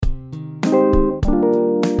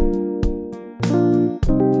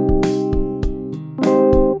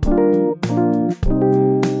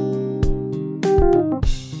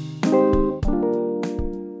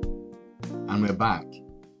And we're back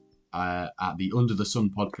at the Under the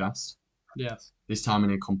Sun podcast. Yes. This time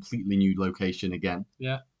in a completely new location again.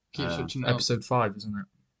 Yeah. Keep switching it up. Episode 5, isn't it?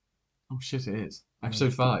 Oh shit, it is.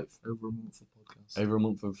 Episode 5. Over a month of podcast. Over a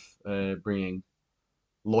month of bringing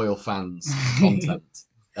loyal fans content.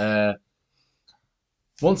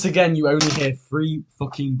 Once again, you only hear 3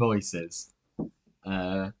 fucking voices.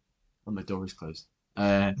 Oh, my door is closed.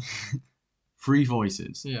 3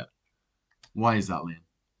 voices. Yeah. Why is that, Liam?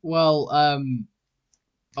 Well,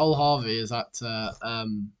 old Harvey is had to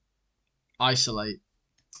isolate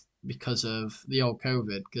because of the old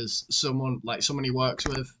COVID, because someone he works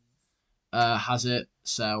with has it.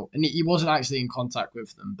 So, and he wasn't actually in contact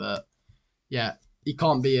with them, but yeah, he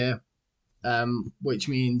can't be here, which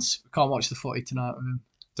means we can't watch the footy tonight with him.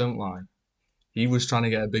 Don't lie. He was trying to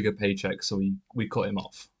get a bigger paycheck, so we cut him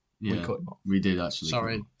off. Yeah, we cut him off. We did actually.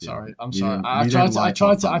 Sorry. I'm We sorry. didn't- I we tried didn't to. like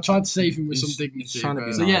I tried to save him with He's- some dignity. he's trying to be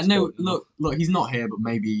but- So yeah, nice, no, but- look, he's not here, but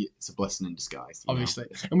maybe it's a blessing in disguise. You know? Obviously,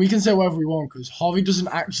 and we can say whatever we want because Harvey doesn't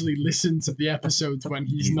actually listen to the episodes when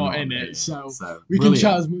he's not in here, it. So we brilliant.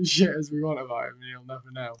 can chat as much shit as we want about him, and he'll never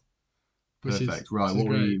know. Which is- Perfect. Right, which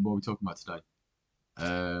what is are great. we talking about today?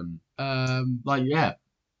 Um,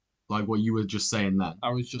 Like what you were just saying then.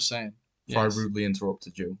 I was just saying. If I Yes. rudely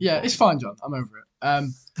interrupted you. Yeah, it's fine, John. I'm over it.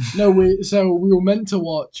 No, we were meant to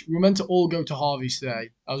watch. We were meant to all go to Harvey's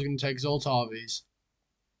today. I was going to take us all to Harvey's,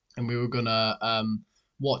 and we were gonna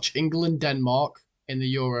watch England Denmark in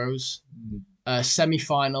the Euros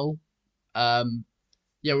semi-final. Yeah,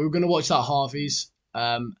 we were gonna watch that at Harvey's.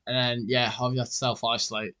 And then Harvey had to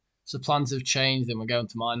self-isolate. So plans have changed, and we're going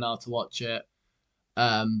to mine now to watch it.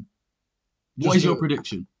 What is your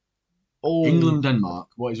prediction? Oh, England, Denmark.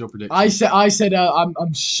 What is your prediction? I said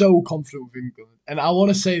I'm so confident with England, and I want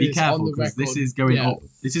to say Be this careful on the because record. this is going Yeah. up.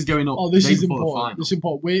 This is going up. Oh, this day is before the important. final. This is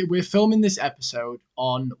important. We're filming this episode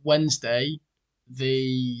on Wednesday,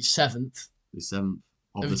 the 7th. The 7th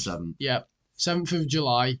of the 7th. Yeah, 7th of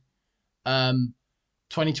July,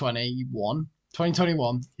 2021.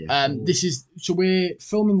 2021. Yeah. So we're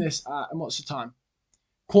filming this at, and what's the time?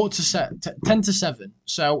 10 to 7.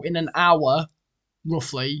 So in an hour,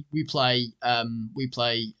 roughly, we play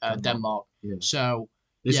Denmark. Yeah. So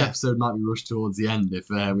This yeah. episode might be rushed towards the end if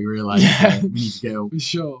we realise Yeah. we need to go for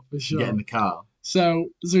sure. get in the car. So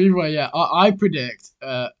either way, yeah, I predict.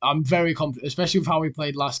 I'm very confident, especially with how we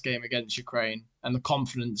played last game against Ukraine and the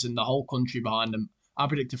confidence in the whole country behind them. I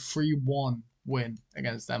predict a 3-1 win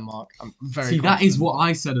against Denmark. I'm very. See, confident. that is what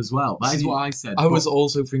I said as well. That is See, what I said. I was but-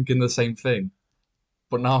 also thinking the same thing,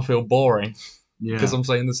 but now I feel boring yeah. because I'm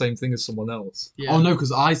saying the same thing as someone else. Yeah. Oh no,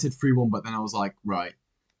 because I said 3-1, but then I was like, right,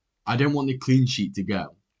 I don't want the clean sheet to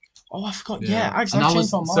go. Oh, I forgot. Yeah. Yeah, actually, And I I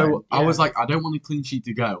was changed my mind. so I Yeah. was like, I don't want the clean sheet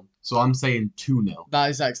to go, so I'm saying 2-0, That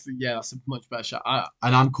is actually that's a much better shot.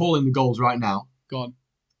 and I'm calling the goals right now. Go on.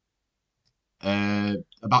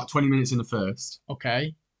 About 20 minutes in the first,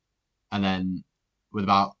 Okay. and then with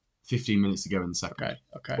about 15 minutes to go in the second.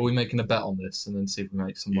 Okay. Are we making a bet on this and then see if we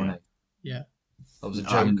make some money? Yeah. That was a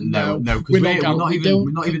joke. No, No, because we're not we're gam- not we even don't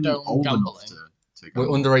we're not even condone old gambling. enough to We're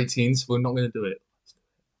gamble. under 18s. We're not going to do it.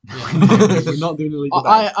 Yeah. We're not doing a legal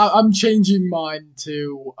I'm changing mine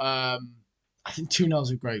to I think 2-0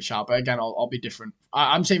 is a great shot, but again I'll be different.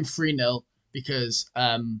 I'm saying 3-0 because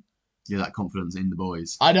Yeah, that confidence in the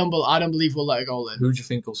boys. I don't believe we'll let a goal in. Who do you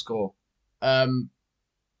think will score?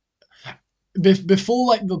 Before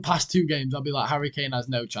like the past 2 games, I'll be like Harry Kane has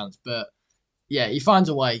no chance, but yeah, he finds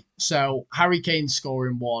a way. So Harry Kane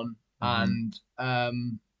scoring 1, and That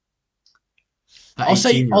I'll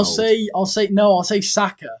say 18-year-old.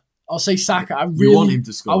 Saka. I'll say Saka. I You really want him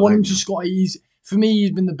to score. I want him don't to you? score. For me,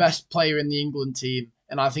 he's been the best player in the England team,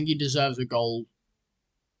 and I think he deserves a goal.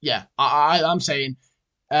 Yeah, I'm saying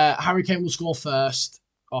Harry Kane will score first.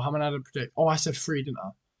 Oh, how many did I predict? Oh, I said 3, didn't I?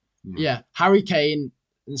 Yeah, Harry Kane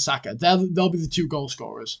and Saka. They'll be the 2 goal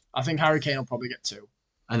scorers. I think Harry Kane will probably get 2.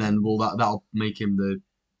 And then that'll make him the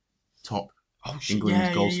top Oh, shit.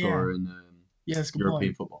 England goal scorer in Yeah, that's a good European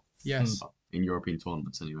point. football. Yes. In European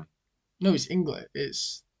tournaments, anyway. No, it's England.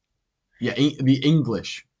 It's Yeah, the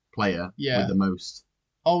English player Yeah. with the most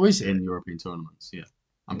oh, is it? in European tournaments. Yeah,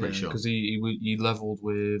 I'm pretty sure. Because he levelled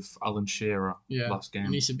with Alan Shearer Yeah. last game. It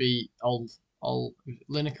needs to be old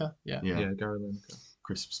Lineker. Yeah. Yeah, Yeah, Gary Lineker.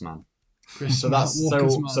 crisps man. Chris So that's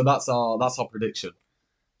Walker's man. so that's our prediction.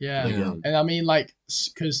 Yeah. Yeah. And I mean, like,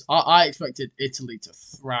 because I expected Italy to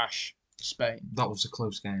thrash Spain. That was a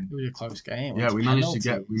close game. It was a close game. It Yeah, was we managed to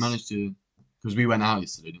penalties. get because we went out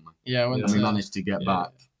yesterday, didn't we? Yeah, I went And we to. managed to get yeah.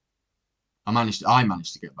 back. I managed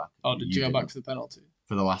to get back. Oh, did you go back for the penalty?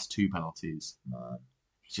 for the last two penalties? Man.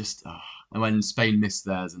 Just and when Spain missed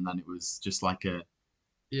theirs, and then it was just like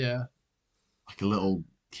Yeah. a little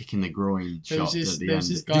kick in the groin There was shot this- at the there end. was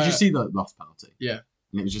this Did guy- you see the last penalty? Yeah.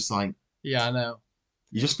 And it was just like Yeah, I know.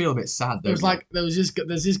 you just feel a bit sad. There's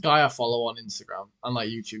this guy I follow on Instagram and like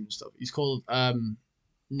YouTube and stuff. He's called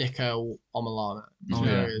Nico Omalana. Oh,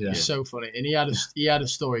 yeah. He's so funny, and he had a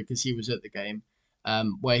story because he was at the game,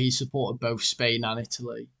 where he supported both Spain and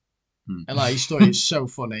Italy, and like his story is so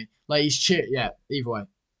funny. Like he's either way,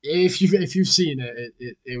 if you've seen it,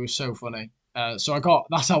 it was so funny. So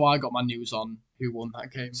that's how I got my news on who won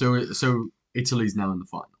that game. So Italy's now in the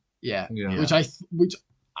final. Yeah, Yeah. which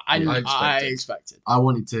I expected. I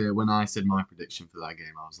wanted to when I said my prediction for that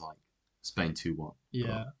game, I was like Spain 2-1.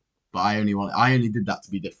 Yeah. But I only did that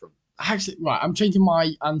to be different. Actually, right, I'm changing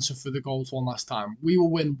my answer for the goals one last time. We will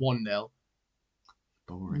win 1-0.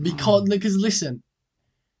 Boring. Because listen,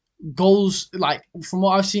 goals, like, from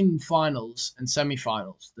what I've seen in finals and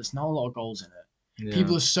semi-finals, there's not a lot of goals in it. Yeah.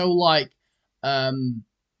 People are so, like,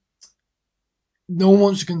 no one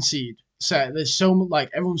wants to concede. So there's so much, like,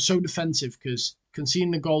 everyone's so defensive because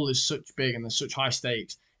conceding a goal is such big and there's such high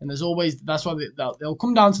stakes. And there's always, that's why they'll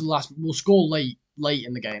come down to the last, we'll score late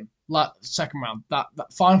in the game. Second round, that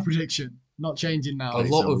final prediction, not changing now. A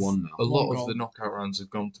lot one now. of goal. the knockout rounds have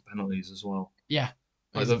gone to penalties as well. Yeah.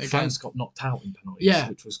 Like the Again. France got knocked out in penalties, Yeah.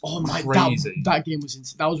 which was Oh my! crazy. That game was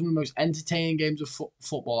insane. That was one of the most entertaining games of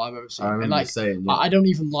football I've ever seen. I And remember like, saying, I don't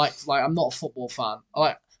even like. I'm not a football fan.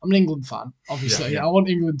 I'm an England fan, obviously. Yeah. I want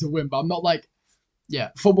England to win, but I'm not like. Yeah,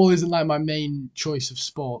 football isn't like my main choice of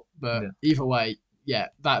sport. But either way, yeah,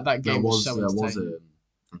 that game was so entertaining.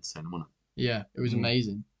 Entertaining, wasn't Yeah, it was Mm.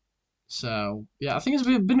 amazing. So yeah, I think it's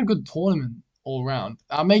been a good tournament all round.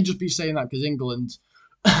 I may just be saying that because England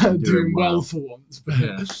are doing well well. for once, but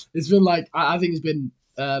Yeah. it's been like I think it's been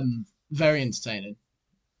very entertaining.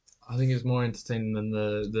 I think it's more entertaining than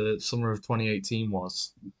the summer of 2018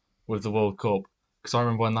 was with the World Cup. Because I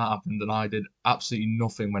remember when that happened and I did absolutely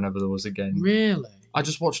nothing whenever there was a game. Really? I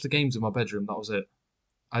just watched the games in my bedroom, that was it.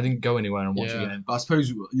 I didn't go anywhere and watch Yeah. a game. But I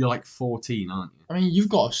suppose you're like 14, aren't you? I mean, you've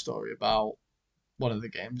got a story about one of the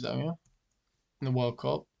games, don't you? In the World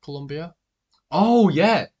Cup, Colombia. Oh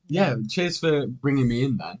yeah. Cheers for bringing me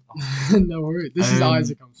in then. No worries. This is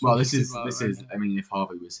Isaac. I'm Well, this speaking is about this right is. now. I mean, if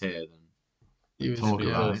Harvey was here, then He we'd was- talk yeah.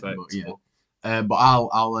 about it. Perfect. But yeah. But I'll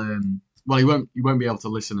well, he won't be able to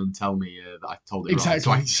listen and tell me that I told it wrong,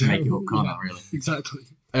 so I Exactly. can make it up, can't Yeah. I? Really. Exactly.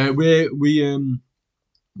 We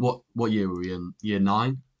what year were we in? Year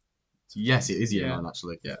 9? Yes, it is year Yeah. 9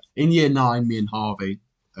 actually. Yeah. In year 9, me and Harvey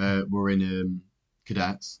were in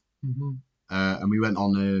cadets, Mm-hmm. and we went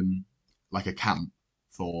on like a camp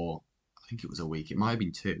for I think it was a week. It might have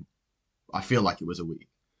been 2. I feel like it was a week.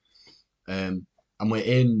 And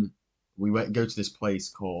we go to this place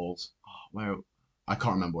called where I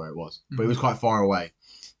can't remember where it was, but it was quite far away,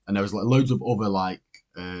 and there was like loads of other like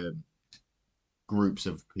groups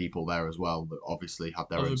of people there as well that obviously had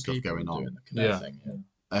their own stuff going on. Doing the cadet Yeah. thing,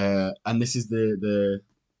 yeah. And this is the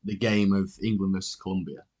game of England versus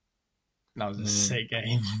Colombia, That was a sick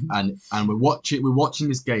game. and we're watching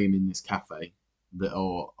this game in this cafe that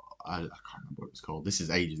I can't remember what it was called. This is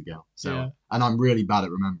ages ago, so Yeah. and I'm really bad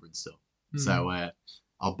at remembering stuff, so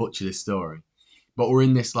I'll butcher this story. But we're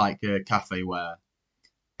in this like cafe where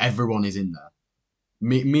everyone is in there.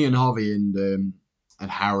 Me and Harvey and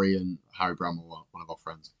Harry Bramwell, one of our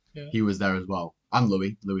friends. Yeah. He was there as well, and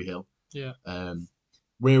Louis Hill. Yeah.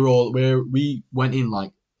 We went in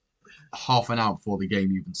like half an hour before the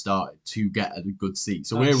game even started to get a good seat.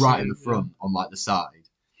 So we're right in the front on like the side,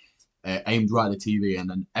 aimed right at the TV, and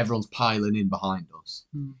then everyone's piling in behind us.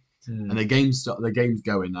 And the game's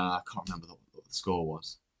going. I can't remember what the score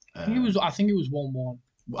was. I think it was 1-1.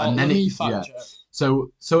 And then check.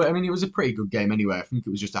 So I mean, it was a pretty good game anyway. I think it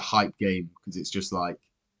was just a hype game because it's just like,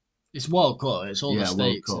 It's World Cup. It's all the Yeah, World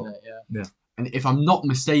stakes, Cup. isn't it? Yeah. and if I'm not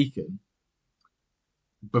mistaken,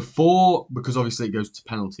 because obviously it goes to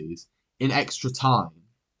penalties, in extra time,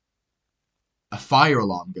 a fire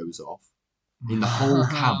alarm goes off in the whole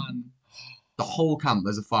camp. The whole camp,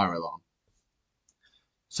 there's a fire alarm.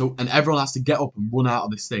 So, and everyone has to get up and run out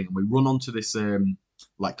of this thing, and we run onto this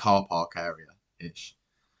like car park area ish,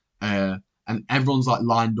 and everyone's like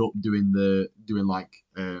lined up doing like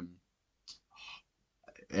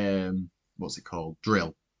what's it called,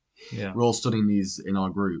 drill. Yeah. We're all studying these in our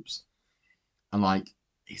groups, and like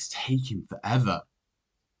it's taking forever.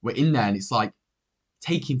 We're in there, and it's like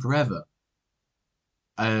taking forever.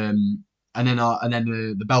 And then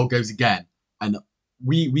the bell goes again, and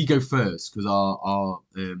we go first because our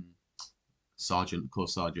sergeant,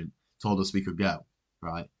 course sergeant, told us we could go,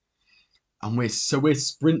 right? And we're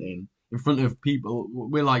sprinting in front of people.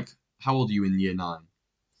 We're like, how old are you in year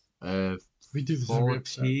 9? We do this every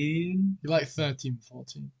episode. 14. You're like 13,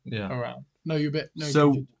 14. Yeah. Around. No, you're a bit. No,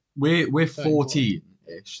 So we're 13,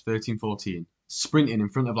 14-ish, 13, 14, sprinting in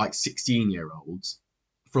front of like 16-year-olds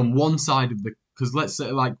from one side of the, because let's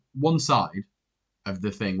say like one side of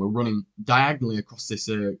the thing, we're running diagonally across this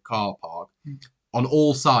car park. On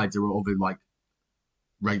all sides there are other like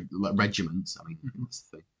regiments. I mean, that's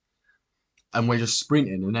the thing. And we're just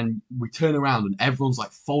sprinting, and then we turn around and everyone's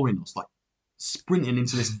like following us, like sprinting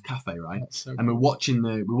into this cafe, right? So and we're watching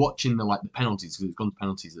the like the penalties, because it's gone to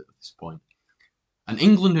penalties at this point. And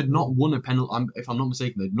England had not won a penalty. If I'm not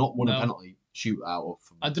mistaken, they'd not won a penalty shootout. Or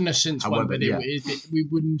I don't know since when, but we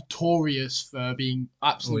were notorious for being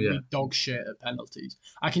absolutely dog shit at penalties.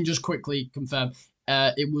 I can just quickly confirm.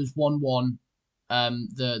 It was 1-1.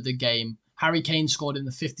 The game. Harry Kane scored in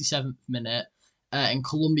the 57th minute, and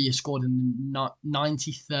Colombia scored in the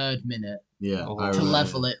 93rd minute. Yeah, to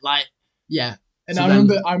level it. Like, yeah. And So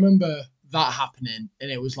I remember that happening,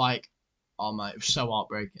 and it was like, oh my, it was so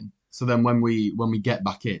heartbreaking. So then when we get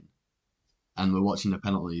back in, and we're watching the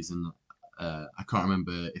penalties, and I can't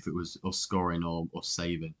remember if it was us scoring or us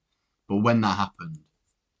saving, but when that happened,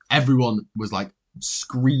 everyone was like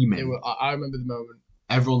screaming. I remember the moment.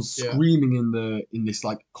 Everyone's screaming in this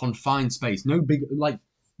like confined space, no big, like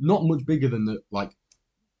not much bigger than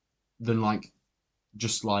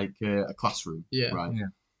just like a classroom, right? Yeah.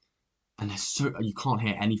 And there's you can't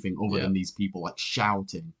hear anything other than these people like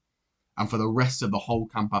shouting. And for the rest of the whole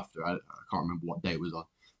camp after, I can't remember what day it was on,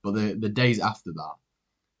 but the days after that,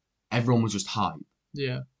 everyone was just hype.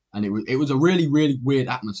 Yeah. And it was a really, really weird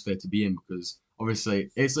atmosphere to be in, because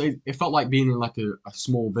obviously it felt like being in like a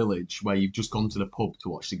small village where you've just gone to the pub to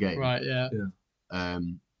watch the game. Right. Yeah.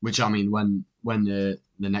 Which, I mean, when the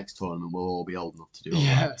next tournament we'll all be old enough to do all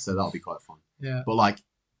that, so that'll be quite fun. Yeah. But like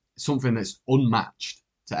something that's unmatched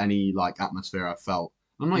to any like atmosphere I've felt.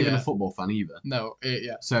 I'm not even a football fan either. No.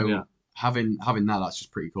 So having that's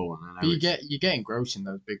just pretty cool. And but you get engrossed in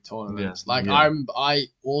those big tournaments. Yeah. Like I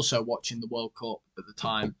also watching the World Cup at the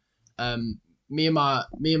time. Me and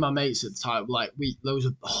my mates at the time, like there was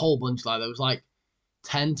a whole bunch, like there was like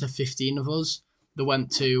 10 to 15 of us that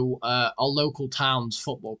went to our local town's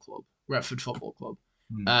football club, Retford Football Club.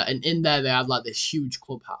 And in there they had like this huge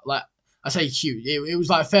clubhouse. Like I say huge, it was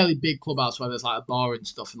like a fairly big clubhouse where there's like a bar and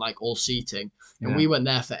stuff and like all seating. And we went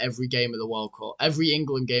there for every game of the World Cup, every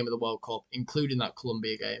England game of the World Cup, including that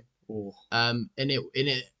Colombia game. Oh. And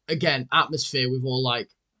it again, atmosphere with all like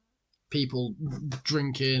people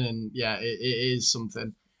drinking, and it is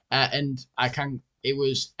something. And it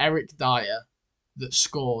was Eric Dyer that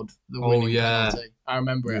scored the winning penalty. I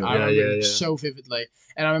remember it. I remember it so vividly.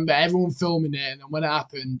 And I remember everyone filming it, and then when it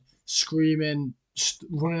happened, screaming,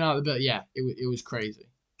 running out of the building. Yeah, it was crazy.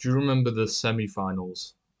 Do you remember the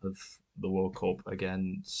semi-finals of the World Cup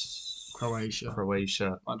against Croatia?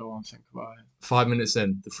 I don't want to think about it. 5 minutes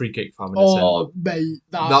in, the free kick. 5 minutes in. Oh, mate,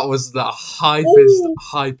 that was the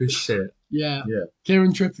hypest shit. Yeah.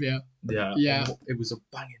 Kieran Trippier. Yeah. It was a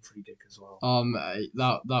banging free kick as well. Mate,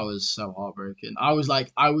 that was so heartbreaking. I was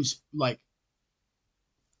like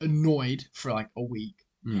annoyed for like a week.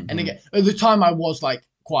 Mm-hmm. And again, at the time I was like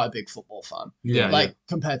quite a big football fan. Yeah.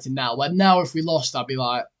 Compared to now. Like now, if we lost, I'd be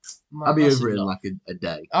like, I'd be over it in like a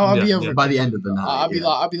day. I'd be over it by the end of the night.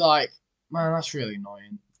 I'd be like, man, that's really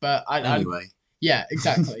annoying. But anyway. Yeah,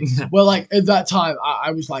 exactly. Well, like at that time,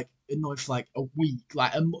 I was like annoyed for like a week,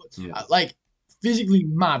 like like physically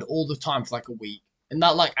mad all the time for like a week, and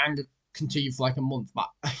that like anger continued for like a month. But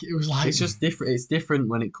it was like it's just different. It's different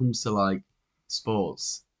when it comes to like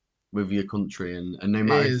sports with your country, and no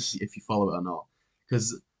matter if you follow it or not.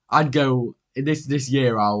 Because I'd go this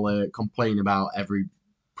year, I'll complain about every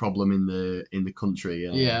problem in the country,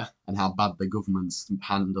 and how bad the government's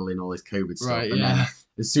handling all this COVID stuff. Right, and then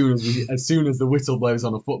as soon as the whistle blows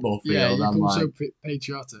on a football field, I'm like, so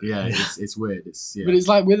patriotic. Yeah, it's weird. But it's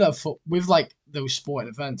like with like those sporting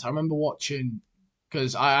events. I remember watching,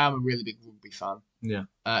 because I am a really big rugby fan. Yeah.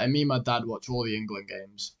 And me and my dad watch all the England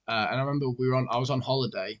games. And I remember I was on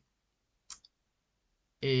holiday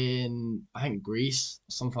in, I think, Greece,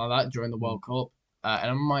 something like that, during the World Cup. And I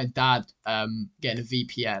remember my dad getting a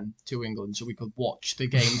VPN to England so we could watch the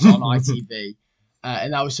games on ITV.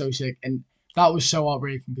 And that was so sick. And that was so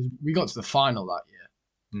heartbreaking because we got to the final that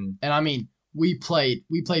year. And I mean, we played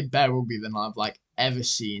better rugby than I've like ever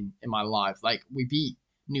seen in my life. Like, we beat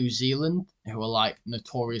New Zealand, who are like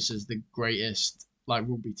notorious as the greatest like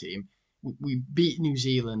rugby team. we beat New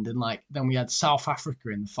Zealand, and like then we had South Africa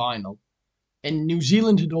in the final, and New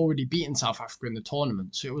Zealand had already beaten South Africa in the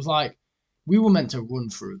tournament, so it was like we were meant to run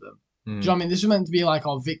through them. Do you know what I mean? This was meant to be like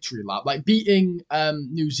our victory lap, like beating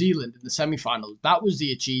New Zealand in the semi-finals. That was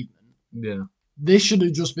the achievement. Yeah. This should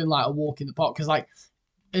have just been like a walk in the park, because like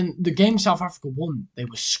in the game South Africa won,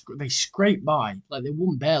 they scraped by, like they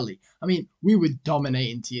won barely. I mean, we were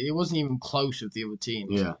dominating team. It wasn't even close with the other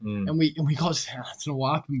teams. Yeah. And we got, I don't know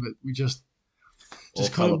what happened, but we just All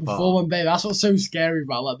couldn't fell perform apart. one day. That's what's so scary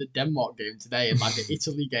about like the Denmark game today and like the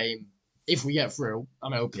Italy game. If we get through,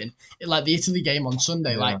 I'm hoping. Like the Italy game on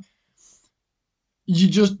Sunday, like you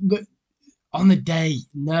just on the day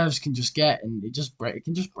nerves can just get, and it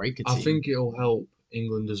can just break a team. I think it'll help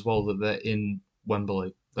England as well that they're in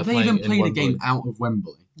Wembley. Have they even played a game out of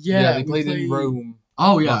Wembley? Yeah, they played in Rome.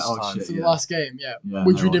 Oh yeah, last time. For the last game, Yeah,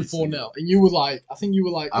 which I we did was saying. 4-0, and you were like, I think you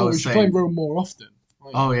were like, I oh, we was should play saying- Rome more often.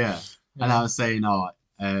 Like, Oh yeah. And I was saying, 5-0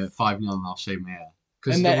 and I'll shave my hair.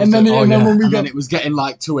 And then when we And got, then it was getting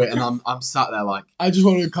like to it, and I'm sat there like I just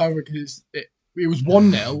wanted to clarify because it was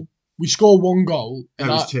 1-0. We scored one goal. it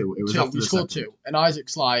was two. It was after we the scored second. two, and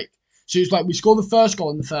Isaac's like, so it's like we scored the first goal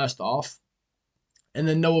in the first half, and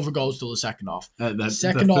then no other goals till the second half. The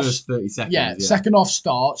Second off- first 30 seconds. Yeah, second half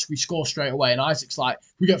starts, we score straight away, and Isaac's like,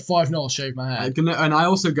 we get 5-0, I'll shave my hair. And I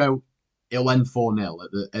also go, it'll end 4-0.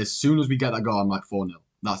 As soon as we get that goal, I'm like 4-0.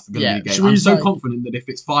 That's going to be a so game. I'm he's so like- confident that if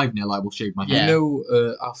it's 5-0, I will shave my hair. Yeah. You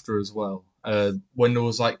know, after as well, when there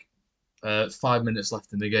was like 5 minutes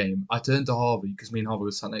left in the game, I turned to Harvey because me and Harvey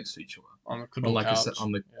were sat next to each other On the on cuddle like couch.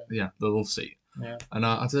 on the the love seat, Yeah. and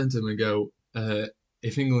I turned to him and go,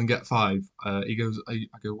 if England get 5, he goes, I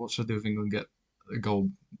go, what should I do if England get a goal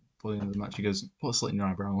by the end of the match? He goes, put a slit in your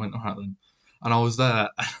eyebrow. I went, all right then. And I was there,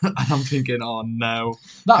 and I'm thinking, oh no.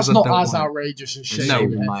 That's 'Cause I not don't as want it. outrageous as It's shaving No, your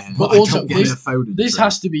shaving hair. my hair. But I also, don't get this- a Foden This trip.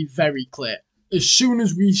 has to be very clear. As soon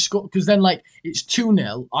as we score, because then like it's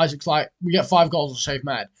 2-0, Isaac's like, we get 5 goals, I'll shave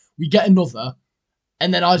my head. We get another,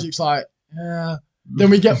 and then Isaac's like, yeah.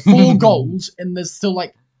 Then we get 4 goals, and there's still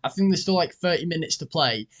like, I think there's still like 30 minutes to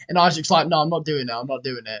play, and Isaac's like, no, I'm not doing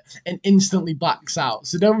it, and instantly backs out.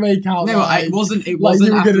 So don't make out. No, like, it wasn't. It like wasn't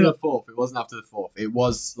you were after gonna- the fourth. It wasn't after the fourth. It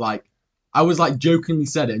was like I was like jokingly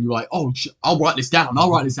said it, and you were like, "Oh, I'll write this down. I'll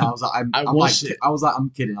write this down." I was like, I was like, I'm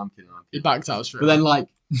kidding. He backed out straight. But then, like,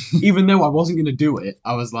 even though I wasn't gonna do it,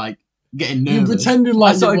 I was like getting you nervous. pretended I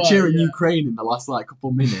like started you were, cheering yeah. Ukraine in the last like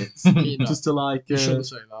couple minutes, You know, just to like. you shouldn't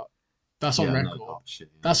say that. That's on yeah, record. no, oh, shit,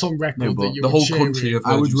 yeah. That's on record No, but that you The were whole cheering. country have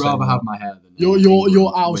I would heard you rather saying have that. my hair than Your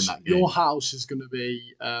England house win that game. your house is gonna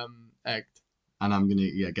be egged. And I'm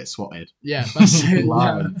gonna get swatted. Yeah, that's it.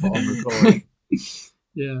 Live Yeah. and put on record.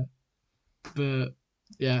 Yeah, but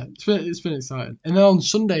yeah, it's been exciting. And then on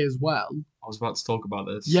Sunday as well. I was about to talk about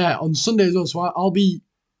this. Yeah, on Sunday as well. So I'll be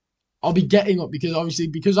getting up because obviously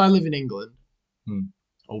because I live in England.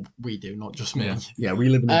 Oh, we do, not just me. Yeah. Yeah, we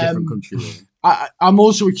live in a different Um, country. Really. I'm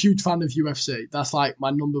also a huge fan of UFC. That's like my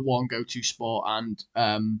number one go-to sport,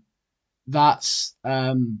 and that's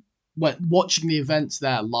when watching the events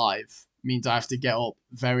there live means I have to get up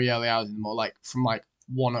very early hours in the morning, like from like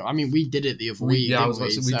 1. I mean, we did it the other week. Yeah, I didn't was about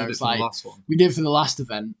to say we So did it it's for like, the last one. we did it for the last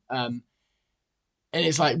event. And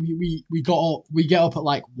it's like we get up at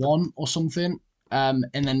like 1 or something. And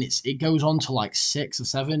then it goes on to like 6 or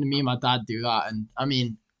 7. And me and my dad do that. And I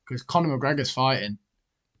mean, because Conor McGregor's fighting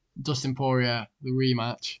Dustin Poirier, the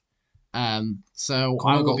rematch. So I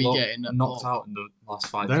Conor will got be getting knocked up. out in the last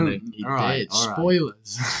fight, Don't- didn't He All right, did. all right.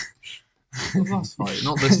 Spoilers. he? The last fight,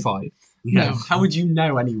 not this fight. Yeah. No. How would you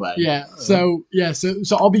know anyway? Yeah. So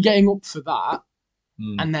I'll be getting up for that.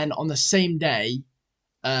 Mm. And then on the same day,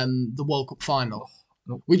 the World Cup final,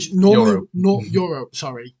 No. which normally Euro. not Euro,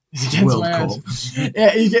 sorry, it's against World my Cup. head.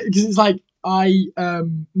 Yeah, because it's like I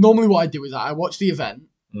normally what I do is I watch the event,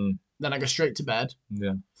 Mm. then I go straight to bed,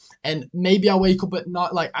 Yeah. and maybe I wake up at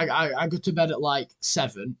night. Like I go to bed at like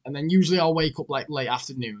 7, and then usually I'll wake up like late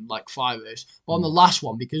afternoon, like 5ish. But on the last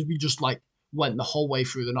one, because we just like went the whole way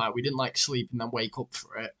through the night, we didn't like sleep and then wake up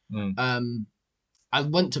for it. Mm. I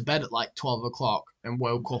went to bed at like 12 o'clock and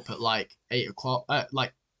woke up at like 8 o'clock,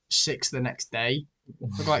 like 6 the next day.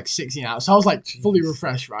 For like 16 hours. So I was like fully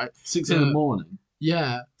refreshed, right? 6 in the morning.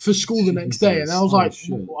 Yeah, for school the next day. And I was Jesus.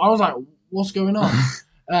 like, what's going on?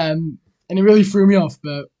 And it really threw me off.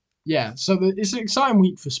 But yeah, so it's an exciting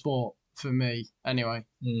week for sport for me anyway.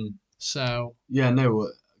 Mm. So Yeah, no,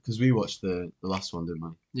 because we watched the last one, didn't we?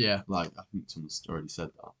 yeah, Like, I think someone's already said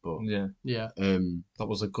that, but yeah. That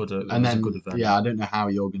was a good. and then a good event. yeah, I don't know how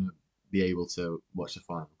you're gonna be able to watch the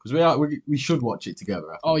final because we should watch it together.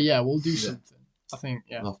 I think. Oh yeah, we'll do Yeah. something. I think,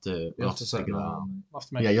 yeah. We'll have to set figure that an out. alarm. We'll have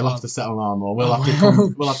to make Yeah, a you'll plan. have to set an alarm, or we'll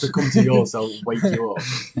have to come to yours. So wake you up.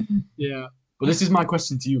 Yeah. But this is my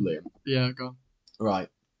question to you, Liam. Yeah, go on. Right.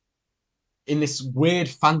 In this weird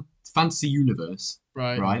fantasy universe,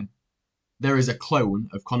 Right. right, there is a clone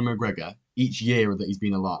of Conor McGregor each year that he's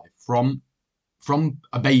been alive, from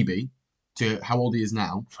a baby to how old he is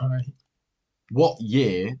now. Right. What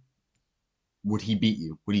year would he beat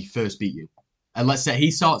you? Would he first beat you? And let's say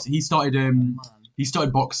he started boxing. He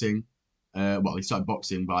started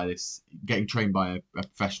boxing getting trained by a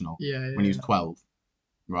professional when he was 12,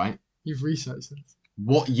 right? You've researched this.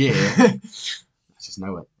 What year? I just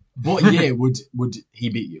know it. What year would he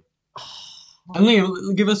beat you? And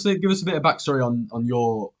Liam, give us a bit of backstory on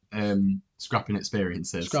your scrapping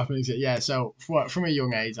experiences. Scrapping, yeah. So from a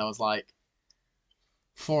young age, I was like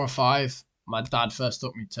 4 or 5. My dad first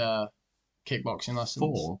took me to kickboxing lessons.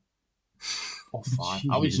 4 or 5. I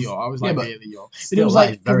Jeez. was young. I was Yeah, like but really young. But still, it was that like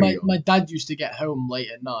is very my, young. my dad used to get home late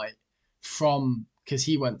at night because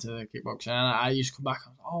he went to kickboxing, and I used to come back. I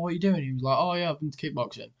was like, "Oh, what are you doing?" He was like, "Oh yeah, I've been to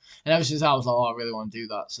kickboxing." And ever since that, I was like, "Oh, I really want to do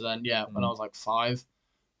that." So then, yeah, when I was like 5,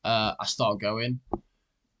 I started going,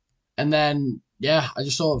 and then yeah, I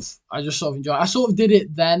just sort of enjoyed it. I sort of did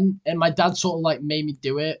it then, and my dad sort of like made me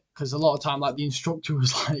do it because a lot of time like the instructor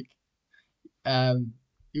was like,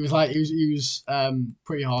 he was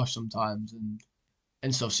pretty harsh sometimes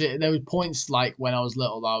and stuff. So there was points like when I was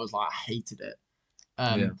little that I was like I hated it.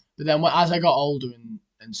 But then as I got older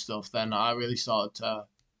and stuff, then I really started to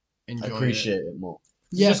enjoy Appreciate it more.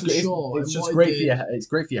 Yeah, It's for just- sure. It's And just what great it for your. It's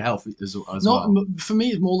great for your health as Not well. for me.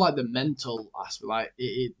 It's more like the mental aspect. Like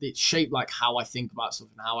it shaped like how I think about stuff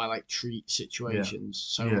and how I like treat situations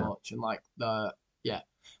so Yeah. much. And like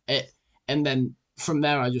and then from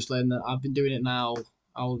there I just learned that I've been doing it now.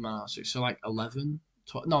 How old am I now? So like 11,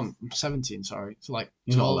 12, no, I'm 17. Sorry, so like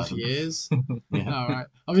You're not 12 11. years. Yeah. All right,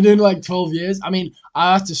 I've been doing it like 12 years. I mean,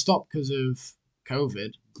 I had to stop because of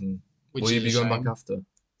COVID. Which Will you is be a going shame. back after?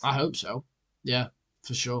 I hope so. Yeah,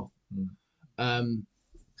 for sure. Mm.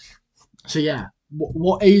 So yeah,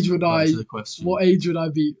 what age would Back I? to the question. What age would I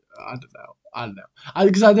be? I don't know.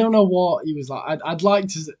 Because I don't know what he was like. I'd like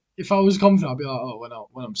to. If I was confident, I'd be like, oh,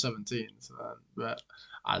 when I'm 17. So, but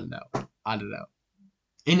I don't know.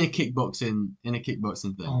 In a kickboxing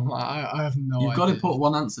thing, Oh, I have no you've idea. got to put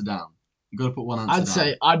one answer down. I'd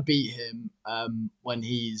say I'd beat him when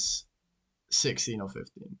he's 16 or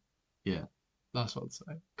 15. Yeah. That's what I'd say.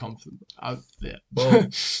 Confident. Yeah. Well,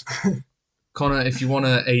 Connor, if you want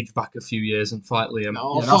to age back a few years and fight Liam,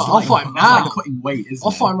 No, Yeah, I'll fight that's now. like cutting weight, isn't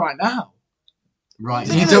I'll it? fight right now. Right.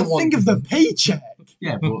 You don't want- Think of the paycheck.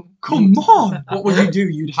 Yeah, but Come on. what would you do?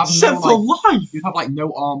 You'd have Set no for like, life. you'd have like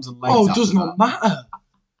no arms and legs. Oh, it after does not that. matter.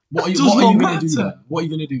 What are you does What are not you gonna do matter. then? What are you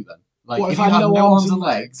gonna do then? Like What if if you I had had no arms and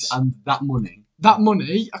legs and that money, That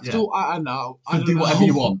money, I could Yeah. do. I know. I you don't could do know. whatever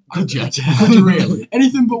you want. I Could you? could- Could you really?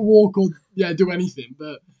 Anything but walk or do anything.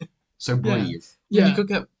 But So breathe. yeah, you could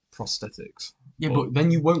get prosthetics. Yeah, Well- but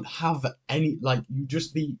then you won't have any. Like you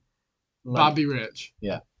just be. I'd Like, be rich.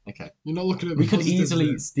 okay. You're not looking at the We could positive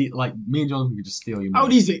easily bit. steal. Like me and Jonathan could just steal your How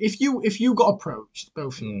money. easy if you got approached,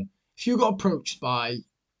 both of you. Mm. If you got approached by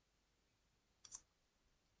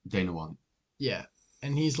Dana White. yeah,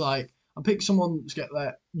 and he's like, I'll pick someone to get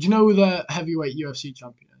there. Do you know who the heavyweight UFC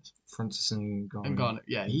champion is? Francis and And Garnet.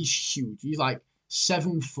 Yeah, he's huge. He's like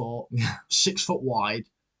 7 foot, Yeah. 6 foot wide,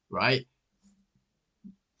 right?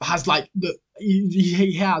 Has like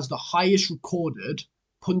he has the highest recorded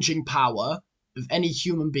punching power of any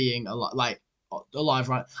human being alive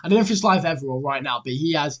right. I don't know if it's live ever or right now, but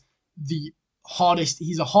he has the hardest.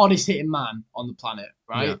 He's the hardest hitting man on the planet,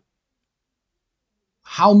 right? Yeah.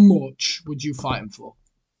 How much would you fight him for?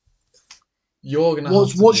 You're gonna.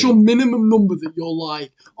 What's your minimum number that you're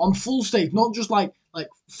like on full stage, not just like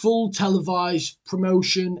full televised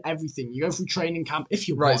promotion, everything. You go through training camp if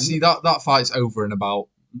you right? want. See that fight's over in about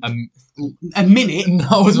A minute. No,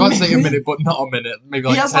 I was about to say a minute, but not a minute. Maybe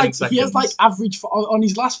like 10 seconds. He has like average on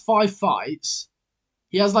his last 5 fights.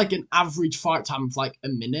 He has like an average fight time of like a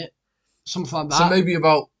minute, something like that. So maybe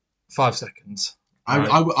about 5 seconds. I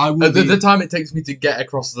Right. would be, The time it takes me to get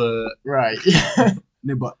across the. right.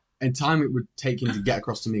 no, but in time it would take him to get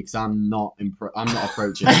across to me because I'm not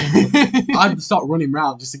approaching. I'd start running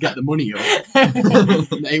round just to get the money up.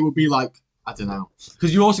 And it would be like I don't know,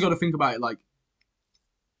 because you also got to think about it like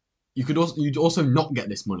you'd also not get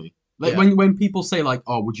this money. Like Yeah. when people say like,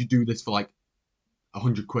 oh, would you do this for like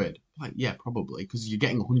 100 quid? Like yeah, probably because you're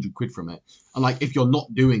getting 100 quid from it. And like if you're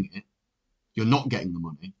not doing it, you're not getting the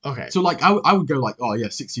money. Okay. So like I would go like, oh yeah,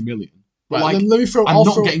 60 million. But Right, like let me throw. I'm I'll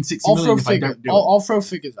not throw, getting 60 I'll million throw if I figure, don't do it. I'll throw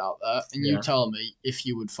figures out there, and Yeah. you tell me if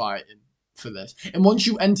you would fight him for this. And once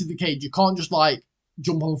you enter the cage, you can't just like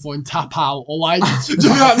jump on the floor and tap out or like just be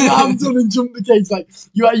like, "No, I'm done," and jump the cage. Like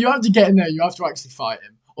you have to get in there. You have to actually fight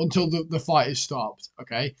him until the fight is stopped.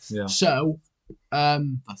 Okay. Yeah. So,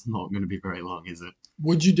 That's not going to be very long, is it?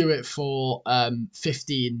 would you do it for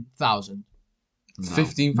 15,000? No.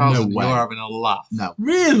 15,000. No way. You're having a laugh. No.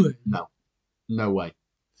 Really? No way.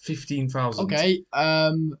 15,000. Okay.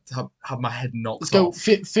 To have my head knocked Let's go off.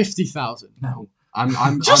 50,000. No.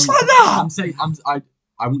 I'm Just I'm, like that. I'm saying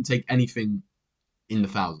I wouldn't take anything in the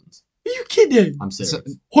thousands. Are you kidding? I'm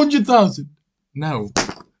serious. 100,000. No.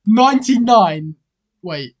 99.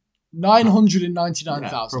 Wait. Yeah,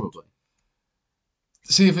 999,000. probably.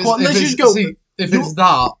 See if it's Well, if let's it's, just go- see, if it's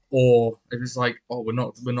that, or if it's like, oh, we're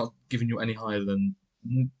not giving you any higher than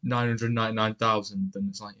 999,000, then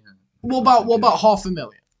it's like, yeah. What about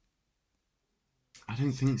 500,000? I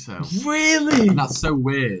don't think so. Really? And that's so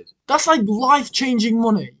weird. That's like life-changing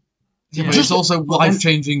money. Yeah, but Just- it's also well, then-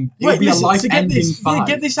 life-changing. It would be a listen, so get life-ending this. Yeah, fight.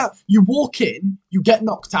 get this out. You walk in, you get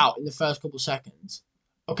knocked out in the first couple of seconds.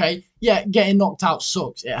 Okay, yeah, getting knocked out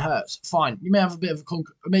sucks. It hurts. Fine. You may have a bit of a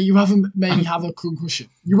maybe have a concussion.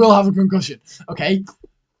 You will have a concussion. Okay,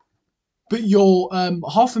 but you're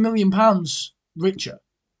 £500,000 richer.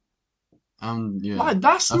 Yeah. Like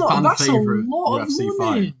that's A not. fan That's a favourite lot of UFC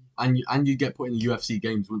money. fighter. And you get put in the UFC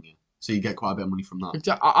games, wouldn't you? So you get quite a bit of money from that.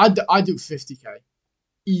 Exactly. I do 50k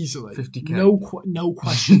easily. 50K. No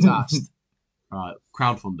questions asked. Right,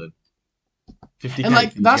 crowdfunding. 50K. And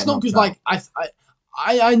like for you to that's get not knocked because out. like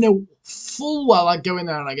I know full well I go in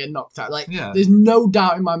there and I get knocked out. Like Yeah. there's no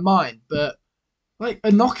doubt in my mind, but like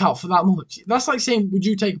a knockout for that much, that's like saying, would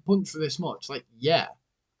you take a punch for this much? Like, yeah.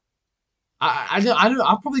 I don't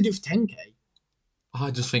I'll probably do it for 10k.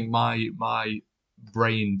 I just think my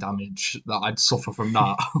brain damage that I'd suffer from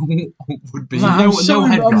that would be. Man, no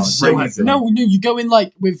head guard, crazy. no, you go in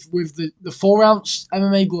like with the 4-ounce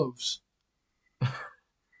MMA gloves.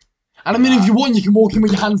 And I mean, if you want, you can walk in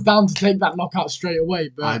with your hands down to take that knockout straight away.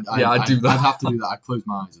 But I'd do that. I'd have to do that. I'd close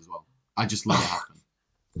my eyes as well. I'd just let it happen.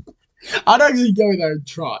 I'd actually go in there and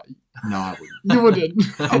try. No, I wouldn't. You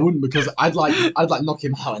wouldn't. I wouldn't because I'd like knock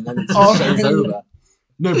him out and then it's Oh, show's really? over.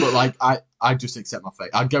 No, but like I'd just accept my fate.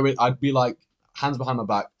 I'd go in. I'd be like hands behind my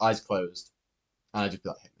back, eyes closed, and I'd just be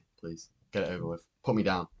like, "Hit me, please, get it over with, put me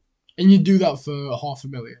down." And you do that for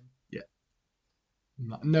 $500,000. Yeah.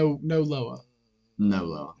 No lower. No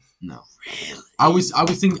lower. No. Really? I was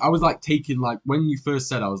thinking. I was like taking like when you first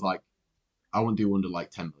said I was like, I wouldn't do under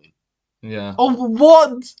like 10 million. Yeah. Oh,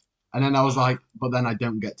 what? And then I was like, but then I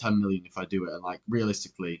don't get 10 million if I do it. And like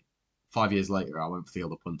realistically, 5 years later, I won't feel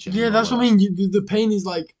the punch anymore. Yeah, that's what I mean. The pain is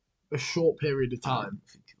like a short period of I time. don't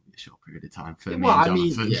think it'll be a short period of time for me Well, and I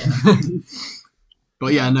mean, Jonathan.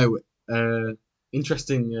 But yeah, no.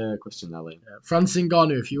 Interesting question, Ellie. Francis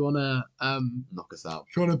Ngannou, if you wanna Knock us out.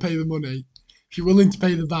 pay the money, if you're willing to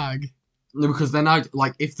pay the bag. No, because then I'd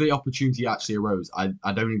like if the opportunity actually arose, I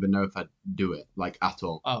don't even know if I'd do it like at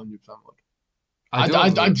all. Oh, 100% would. I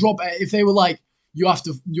I'd drop it if they were like you have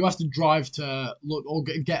to drive to look or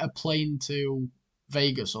get a plane to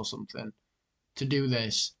Vegas or something to do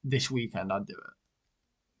this weekend. I'd do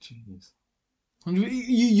it. Jeez.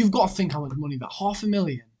 You've got to think how much money that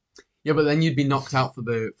 $500,000. Yeah, but then you'd be knocked out for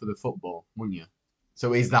the football, wouldn't you?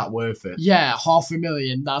 So is that worth it? Yeah,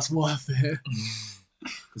 $500,000. That's worth it.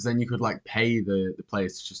 Because then you could like pay the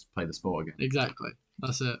players to just play the sport again. Exactly.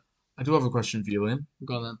 That's it. I do have a question for you, Liam.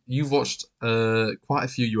 Go on then. You've watched quite a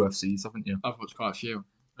few UFCs, haven't you? I've watched quite a few.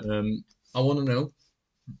 I want to know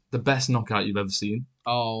the best knockout you've ever seen,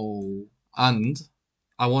 Oh. and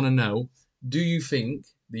I want to know, do you think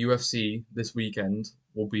the UFC this weekend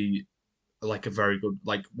will be like a very good,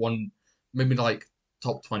 like one, maybe like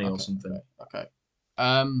top 20 or something? Okay.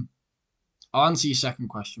 I'll answer your second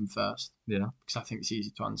question first. Yeah. Because I think it's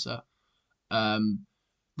easy to answer.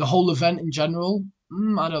 The whole event in general,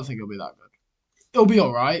 I don't think it'll be that good. It'll be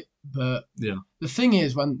all right, but Yeah. the thing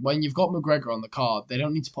is, when you've got McGregor on the card, they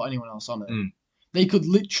don't need to put anyone else on it. Mm. They could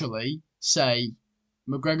literally say,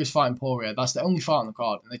 McGregor's fighting Poirier. That's the only fight on the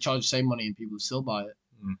card, and they charge the same money, and people will still buy it.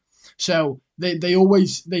 Mm. So they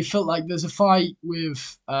felt like there's a fight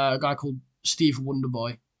with a guy called Steve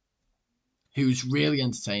Wonderboy, who's really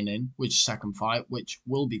entertaining, which is second fight, which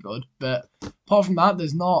will be good. But apart from that,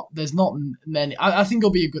 there's not many. I think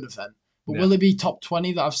it'll be a good event. But will it be top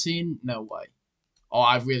 20 that I've seen? No way. Oh,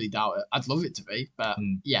 I really doubt it. I'd love it to be, but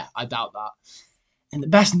yeah, I doubt that. And the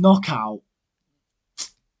best knockout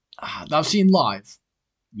that I've seen live,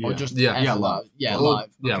 or just Yeah, ever live. Yeah, Well, live.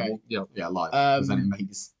 Yeah, Okay. well, yeah. Yeah, live. Because then it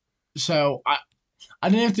makes So I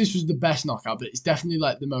don't know if this was the best knockout, but it's definitely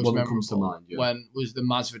like the most one that memorable. comes to mind. Yeah. When was the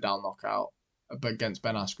Masvidal knockout? against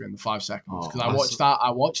Ben Askren in the 5 seconds because Oh,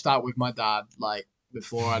 I watched that with my dad like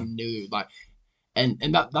before I knew like and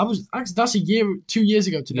that was actually that's 2 years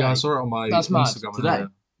ago today. Yeah, I saw it on my That's mad. Instagram Today?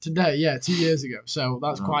 Today, yeah, 2 years ago. So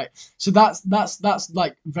that's Oh. quite. So that's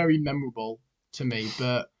like very memorable to me.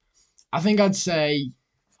 But I think I'd say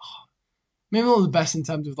maybe not the best in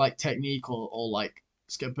terms of like technique or like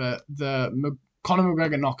skip, but Conor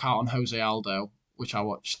McGregor knockout on Jose Aldo, which I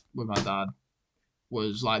watched with my dad,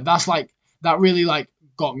 was like that really like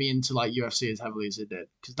got me into like UFC as heavily as it did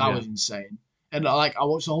because that Yeah. was insane. And like I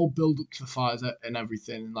watched the whole build up to the fight and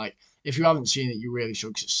everything. And like if you haven't seen it, you really should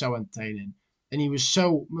because it's so entertaining. And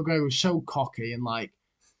McGregor was so cocky and like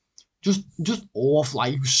just awful.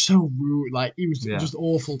 Like he was so rude. Like he was Yeah. just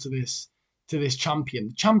awful to this champion.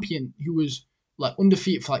 The champion who was like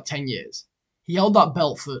undefeated for like 10 years. He held that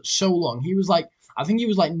belt for so long. He was like I think he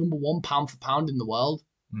was like number 1 pound for pound in the world.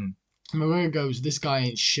 Mm. And McGregor goes, this guy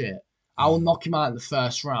ain't shit. I will knock him out in the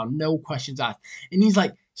first round, no questions asked. And he's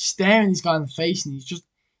like staring this guy in the face, and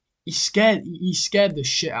he's scared. He scared the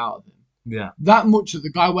shit out of him. Yeah. That much that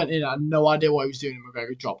the guy went in, had no idea what he was doing, and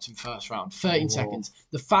McGregor dropped him first round, 13 Oh. seconds,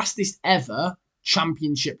 the fastest ever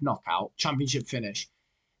championship knockout, championship finish.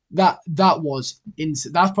 That was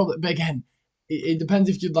insane. That's probably, but again, it depends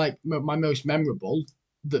if you'd like my most memorable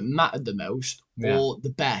that mattered the most or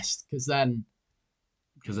the best, because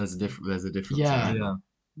there's a difference. Yeah. Yeah.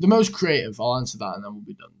 the most creative. I'll answer that and then we'll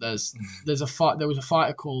be done. There was a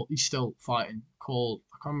fighter called, he's still fighting, called,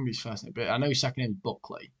 I can't remember his first name, but I know his second name is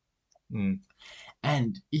Buckley. Mm.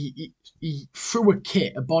 And he threw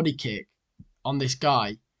a body kick on this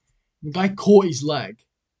guy. The guy caught his leg.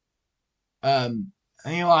 And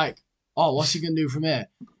you're like, oh, what's he gonna do from here?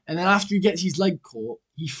 And then after he gets his leg caught,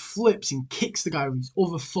 he flips and kicks the guy with his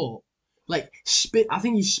other foot. Like I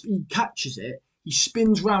think he catches it. He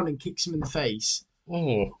spins round and kicks him in the face.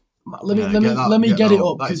 Oh. Let me get it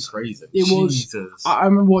up That's because crazy. it was. Jesus. I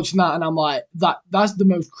remember watching that and I'm like, that's the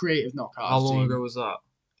most creative knockout. How I've long seen. ago was that?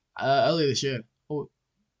 Earlier this year. Oh,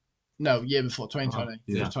 no, year before 2020. Oh, It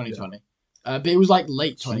yeah, was 2020. But it was like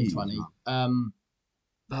late 2020. Jeez,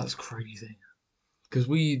 That's crazy. Because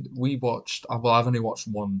we watched. Well, I've only watched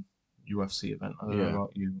one UFC event. I don't know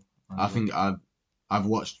about you. I think I've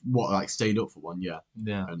watched stayed up for one. Yeah.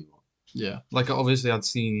 Yeah. Only one. Yeah. Like obviously I'd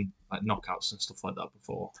seen like knockouts and stuff like that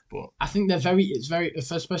before, but I think it's very,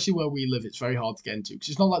 especially where we live, it's very hard to get into because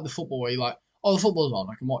it's not like the football where you're like, oh, the football's on,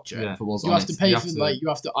 I can watch it. yeah. Football's You on have to it. pay You for have to- you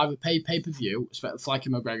have to either pay pay-per-view, for like a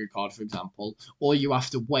McGregor card, for example, or you have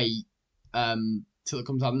to wait till it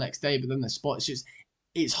comes out the next day. But then the spot,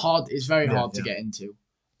 it's hard. It's very hard to get into.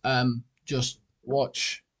 Just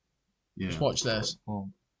watch this. Oh,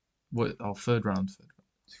 what? Oh, third round.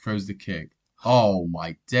 He throws the kick. Oh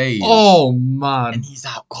my days. Oh man. And he's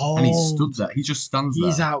out cold. And he stood there. He just stands there.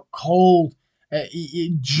 He's out cold.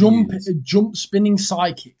 He jump spinning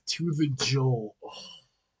side kick to the jaw.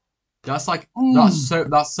 That's like Mm.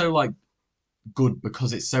 that's so like good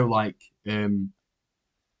because it's so like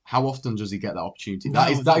how often does he get that opportunity?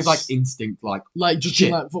 No, That is like instinct, like Just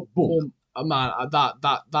shit. like football. Man,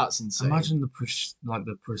 that's insane. Imagine the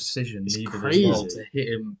precision It's needed crazy. as well to hit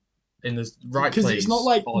him in the right place. Because it's not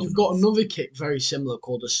like hard you've got enough. another kick very similar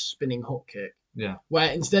called a spinning hook kick, Yeah.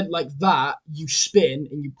 where instead like that you spin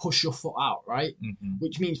and you push your foot out, right? Mm-hmm.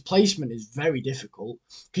 Which means placement is very difficult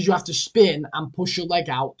because you have to spin and push your leg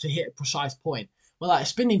out to hit a precise point. Well, like a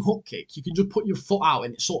spinning hook kick, you can just put your foot out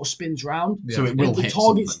and it sort of spins round. Yeah. so it And will if the hit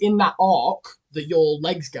target's something. in that arc that your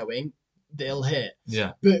leg's going, they'll hit.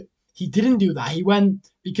 Yeah. But he didn't do that. He went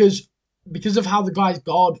because of how the guy's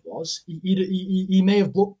guard was. He may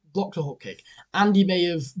have blocked a hook kick, and he may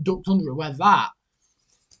have ducked under it. Where that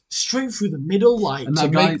straight through the middle, like And To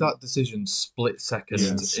that guy- make that decision split second.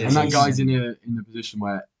 Yeah. is And that guy's insane. in a position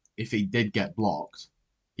where if he did get blocked,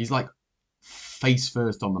 he's like face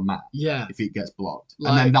first on the mat. yeah, If it gets blocked,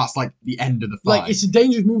 Like- and then that's like the end of the fight. like it's a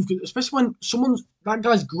dangerous move, especially when that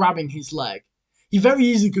guy's grabbing his leg. He very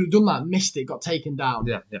easily could have done that, missed it, got taken down,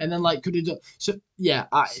 Yeah. and then like could have done. So yeah,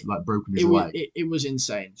 like broken his leg. it was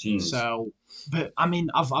insane. Jeez. So, but I mean,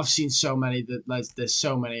 I've seen so many that there's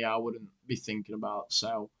so many I wouldn't be thinking about.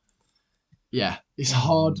 So, yeah, it's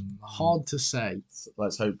hard to say.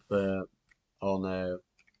 Let's hope on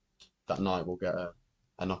that night we'll get a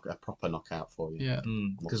proper knockout for you. Yeah, We'll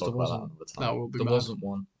Because talk there about that wasn't. another time. that will be. There mad. wasn't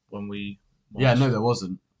one when we. Yeah, watched. no, there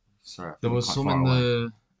wasn't. Sorry, I There think was we're some quite in far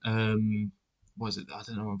away. the what is it? I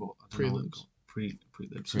don't know what they're Prelims. called.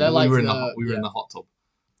 Prelims. They're we like were in the- we were in the hot tub.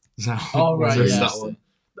 So Oh, right, there's yeah. that one.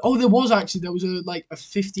 Oh, there was a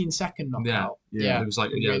 15-second knockout. Yeah. It was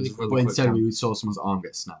like, Really it was a quick. But really quick instead one. we saw someone's arm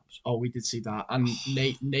get snapped. Oh, we did see that. And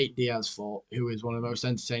Nate Diaz fought, who is one of the most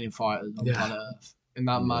entertaining fighters on planet Earth. And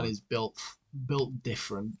that man is built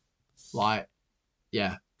different. Like,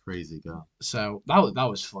 yeah. Crazy guy. So that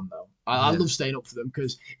was fun though. I love staying up for them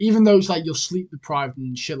because even though it's like you're sleep deprived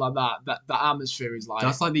and shit like that, the atmosphere is like.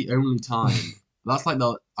 That's like the only time. That's like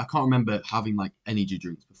I can't remember having like energy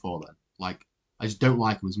drinks before then. Like I just don't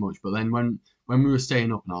like them as much. But then when we were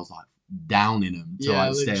staying up and I was like downing them to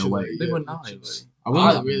like stay awake. They were nice. I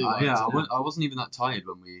wasn't, really liked it. I wasn't even that tired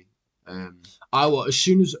when we. I was as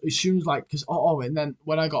soon as like because and then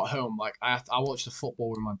when I got home like I watched the football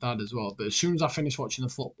with my dad as well. But as soon as I finished watching the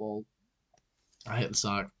football, I hit the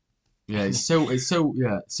sack. Yeah, it's so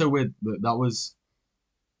weird that was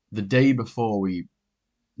the day before we.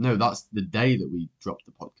 No, that's the day that we dropped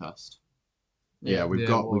the podcast. Yeah, we've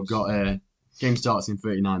got game starts in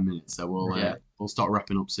 39 minutes, so we'll start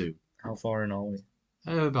wrapping up soon. How far in are we?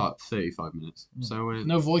 About 35 minutes. So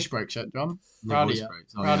no voice breaks yet, John. no Proud of voice you.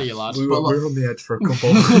 breaks. Proud of you, lad. We were on the edge for a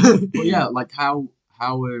couple. But yeah, like how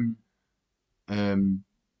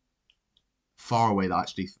far away that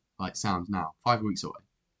actually like sounds now. 5 weeks away,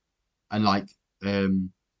 and like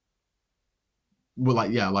well,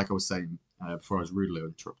 like yeah, like I was saying before, I was rudely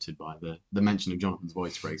interrupted by the mention of Jonathan's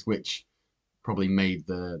voice breaks, which probably made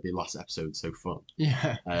the last episode so fun.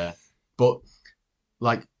 Yeah. But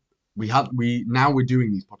like now we're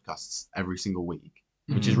doing these podcasts every single week,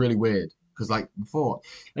 which is really weird because like before,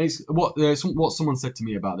 and it's what someone said to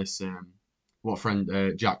me about this. What friend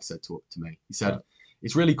Jack said to me. He said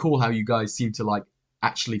it's really cool how you guys seem to like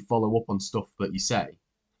actually follow up on stuff that you say.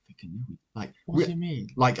 I'm thinking, like What do you mean?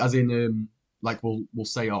 like as in like we'll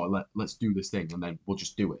say, oh, let's do this thing, and then we'll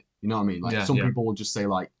just do it. You know what I mean? Like some people will just say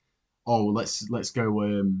like, oh, let's go.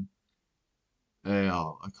 I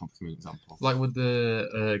can't think of an example. Like with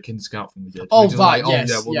the Kinder Scout thing we did. Oh, we did like,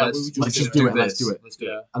 yes. let's just do it. Let's do it. Let's do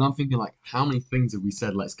it. And I'm thinking like, how many things have we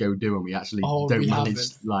said let's go do, and we actually don't we manage?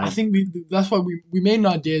 haven't. Like, I think that's why we made an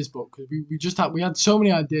ideas book because we had so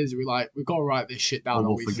many ideas that we've got to write this shit down Or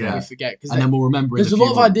or we'll we forget. and then we'll remember. There's in a a lot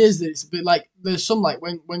few of months. ideas that it's a bit like there's some like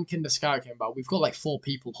when Kinder Scout came about, we've got like 4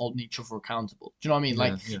 people holding each other accountable. Do you know what I mean?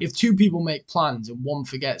 Like if 2 people make plans and one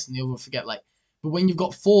forgets and the other forget, like, but when you've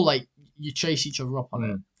got 4, like you chase each other up on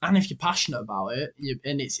it, and if you're passionate about it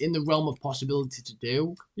and it's in the realm of possibility to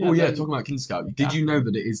do. Talking about Kinder Scout. Did you know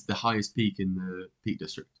that it is the highest peak in the Peak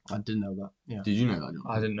District? I didn't know that. Yeah. Did you know that? John?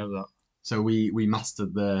 I didn't know that. So we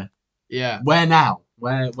mastered the. Yeah. Where now?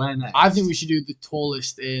 Where next? I think we should do the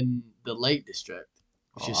tallest in the Lake District,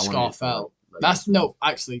 which is Scarfell. That's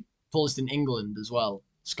actually tallest in England as well.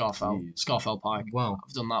 Scarfell Pike. Wow.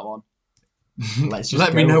 I've done that one. Let's just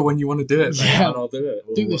let me know when you want to do it, mate, Yeah. and I'll do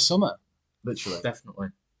it. Do this summer. Literally. Definitely.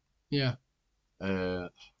 Yeah.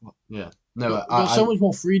 Yeah. No, I've got so much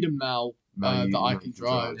more freedom now no, that I can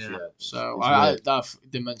drive. Yeah. So It's I weird.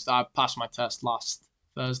 didn't mention that I passed my test last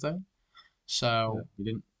Thursday. So you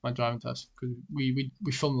didn't. my driving test because we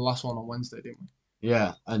filmed the last one on Wednesday, didn't we?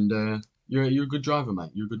 Yeah, and you're a good driver,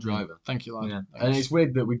 mate. You're a good driver. Thank you, lad. Yeah. And it's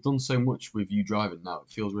weird that we've done so much with you driving now.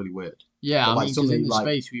 It feels really weird. Yeah, But I like mean, 'cause something in the like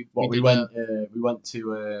space we did went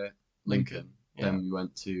to Lincoln. Yeah. Then we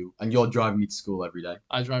went to, and you're driving me to school every day.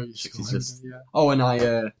 I drive you to school. It's just- Yeah. Oh, and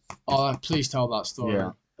I Oh, please tell that story.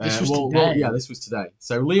 yeah. This was well, today. yeah, this was today.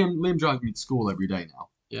 So Liam drives me to school every day now.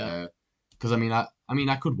 Yeah. Because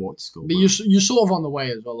I could walk to school. But you're sort of on the way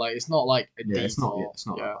as well. Like it's not like a yeah, it's not detour.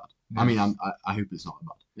 that bad. Yeah. I mean, I hope it's not that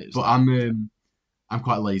bad. It's But I'm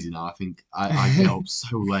quite lazy now. I think I get up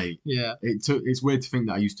so late. yeah. It's weird to think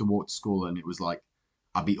that I used to walk to school and it was like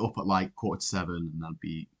I'd be up at like 6:45 and I'd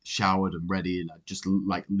be showered and ready and I'd just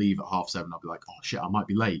like leave at 7:30. I'd be like, oh shit, I might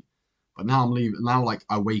be late. But now I'm leaving. Now like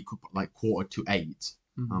I wake up at like 7:45.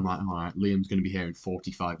 Mhm. I'm like, all right, Liam's gonna be here in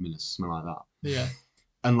 45 minutes, something like that. Yeah.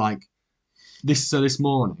 And like this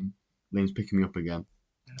morning, Liam's picking me up again,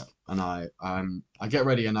 Yeah. and I get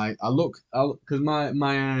ready and I look because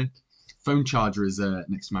my phone charger is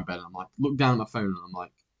next to my bed. And I'm like, look down at my phone and I'm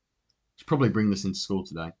like, I should probably bring this into school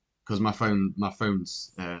today because my phone's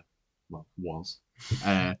was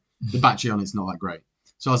the battery on it's not that great.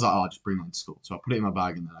 So I was like, oh, I'll just bring that into school. So I put it in my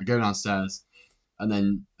bag and then I go downstairs, and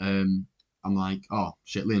then I'm like, oh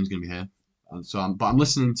shit, Liam's gonna be here. And so I'm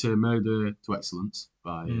listening to Murder to Excellence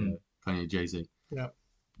by Kanye Jay-Z. Yeah.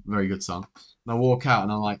 Very good song. And I walk out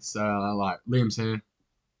and I'm like, Liam's here.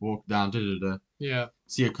 Walk down, Yeah.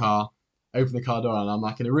 see a car, open the car door, and I'm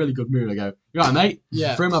like in a really good mood. I go, you all right, mate?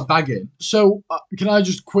 Yeah. Throw my bag in. So can I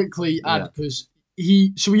just quickly add because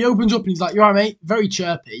he opens up and he's like, "You alright, mate?" Very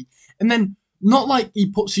chirpy, and then not like he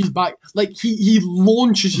puts his bag, like he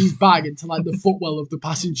launches his bag into like the footwell of the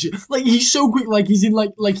passenger. Like he's so quick, like he's in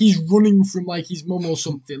like he's running from like his mum or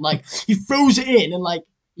something. Like he throws it in and like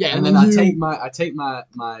yeah. And then I take my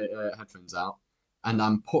headphones out, and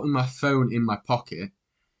I'm putting my phone in my pocket.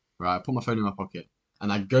 Right, I put my phone in my pocket,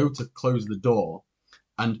 and I go to close the door,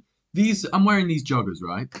 and I'm wearing these joggers,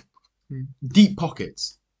 right? Deep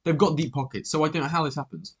pockets. They've got deep pockets, so I don't know how this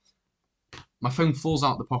happens. My phone falls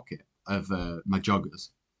out the pocket of my joggers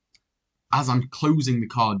as I'm closing the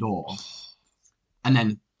car door, and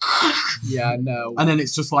then yeah, no. And then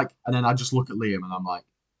it's just like, and then I just look at Liam and I'm like,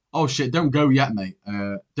 oh shit, don't go yet, mate.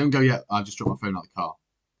 Don't go yet. I just dropped my phone out the car,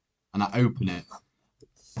 and I open it,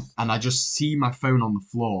 and I just see my phone on the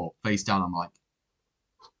floor, face down. I'm like,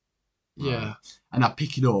 yeah, and I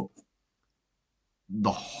pick it up.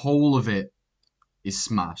 The whole of it is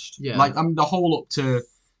smashed. Yeah. Like the whole up to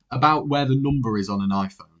about where the number is on an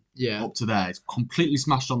iPhone. Yeah. Up to there, it's completely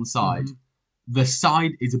smashed on the side. The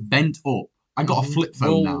side is bent up. I got a flip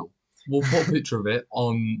phone now. We'll put a picture of it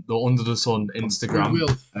on the Under the Sun Instagram. We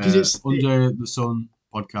will, because it's Under the Sun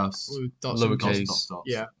podcast. Lowercase.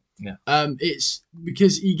 Yeah. Yeah. It's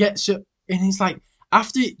because he gets it, and he's like,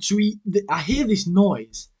 after it, so I hear this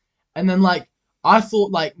noise, and then like I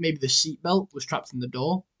thought like maybe the seatbelt was trapped in the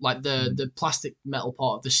door, like the plastic metal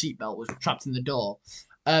part of the seatbelt was trapped in the door.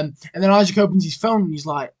 And then Isaac opens his phone and he's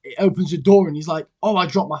like, it opens the door and he's like, oh, I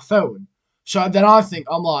dropped my phone. So then I'm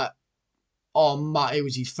like, oh, Matt, it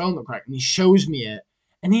was his phone that cracked. And he shows me it.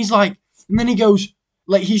 And he's like, and then he goes,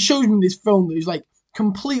 like, he shows me this phone that is like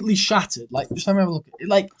completely shattered. Like, just let me have a look at it.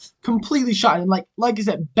 Like, completely shattered and like I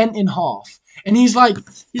said, bent in half. And he's like,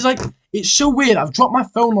 it's so weird. I've dropped my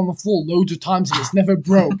phone on the floor loads of times and it's never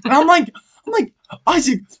broke. And I'm like,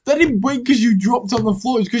 Isaac, that didn't break because you dropped on the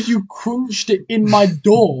floor. It's because you crunched it in my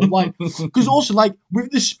door. Like, because also, like,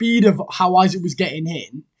 with the speed of how Isaac was getting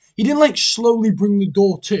in, he didn't, like, slowly bring the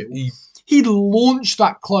door to. He launched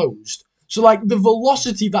that closed. So, like, the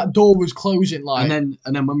velocity that door was closing, like... And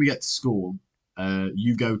then when we get to school,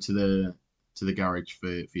 you go to the garage for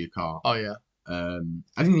your car. Oh, yeah. I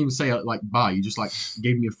didn't even say like bye. You just like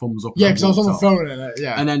gave me a thumbs up. Yeah, because I was on the phone and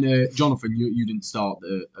yeah. And then Jonathan, you didn't start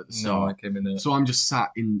at the start. No, I came in there. So I'm just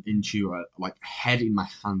sat in Tura, like head in my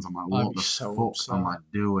hands. I'm like, what the fuck am I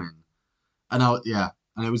doing? And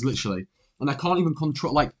and it was literally, and I can't even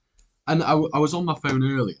control like, and I was on my phone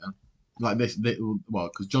earlier, like this well,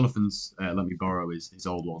 because Jonathan's let me borrow his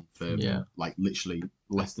old one for like literally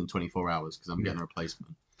less than 24 hours because I'm getting a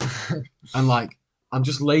replacement, and like. I'm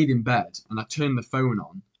just laid in bed and I turn the phone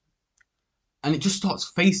on and it just starts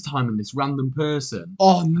FaceTiming this random person.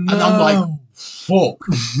 Oh no. And I'm like, fuck.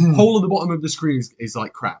 Whole of the bottom of the screen is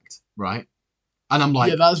like cracked, right? And I'm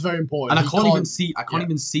like, yeah, that's very important. And I can't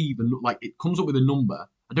even see the like it comes up with a number.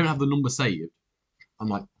 I don't have the number saved. I'm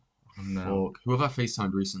like, fuck. Who have I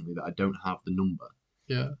FaceTimed recently that I don't have the number?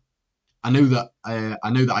 Yeah. I know that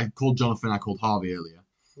I called Jonathan, I called Harvey earlier.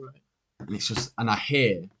 Right. And it's just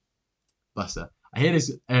bless her. I hear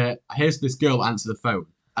this girl answer the phone,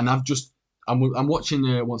 and I'm watching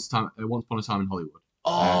Once Upon a Time in Hollywood.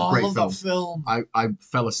 Oh, great I love that film. I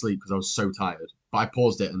fell asleep because I was so tired, but I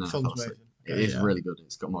paused it and then I fell asleep. Amazing. It is really good.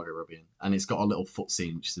 It's got Margot Robbie in, and it's got a little foot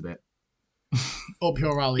scene, which is a bit up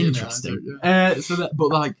your alley. Interesting. But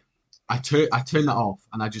like, I turn that off,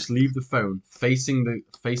 and I just leave the phone facing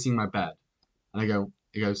my bed, and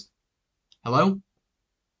it goes, hello,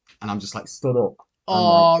 and I'm just like stood up.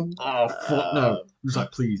 Oh, fuck no. He was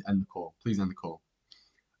like, please end the call. Please end the call.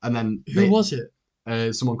 And then... Who was it?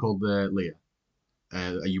 Someone called Leah.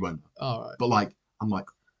 You won't know. All right. But like, I'm like...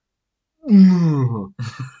 and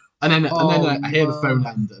then I hear the phone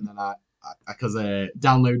end, and then I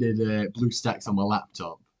downloaded BlueStacks on my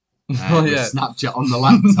laptop. Snapchat on the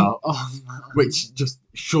laptop, which just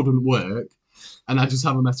shouldn't work. And I just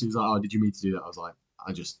have a message like, oh, did you mean to do that? I was like,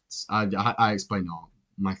 I explained,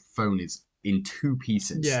 my phone is in two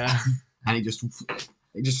pieces. Yeah. And it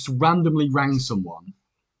just randomly rang someone.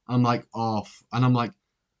 I'm like, off. And I'm like,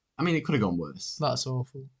 I mean, it could have gone worse. That's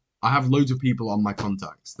awful. I have loads of people on my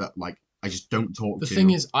contacts that like I just don't talk to. The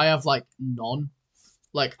thing is, I have like none.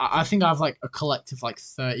 Like I think I have like a collective like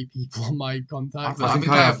 30 people on my contacts. I think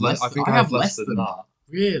I have less. I think I have less than that.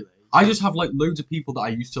 Really? I just have like loads of people that I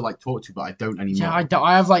used to like talk to, but I don't anymore. Yeah,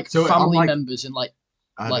 I have like family members and like.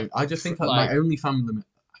 I just think that my only family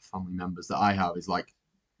members that I have is like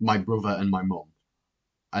my brother and my mum,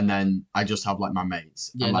 and then I just have like my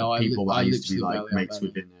mates and like people that I used to be like mates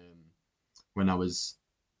with when I was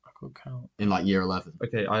in like year 11.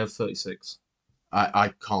 Okay, I have 36.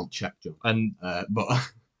 I can't check, John. And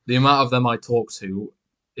but the amount of them I talk to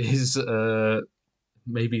is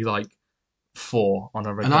maybe like for on a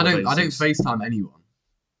And regular basis. I don't FaceTime anyone.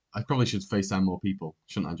 I probably should FaceTime more people,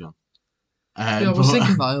 shouldn't I, John? Yeah, I was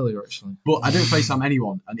thinking that earlier actually. But I don't FaceTime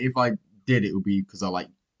anyone, and if I did, it would be because I like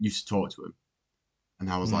used to talk to him,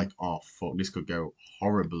 and I was like, oh fuck, this could go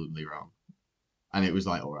horribly wrong, and it was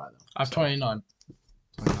like, all right then. I have 29.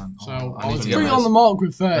 So I need was to get pretty rid on of- the mark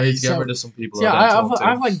with 30. I need to get so, rid of some people. yeah, I I don't have, talk to. I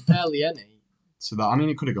have like barely any. So that, I mean,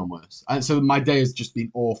 it could have gone worse. And so my day has just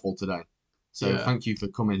been awful today. So Yeah. thank you for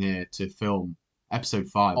coming here to film episode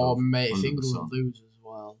 5. Oh of mate, if Under the England Sun. lose as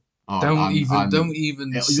well. Oh, Don't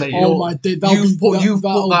even it- say you're- Oh it. my day, You've put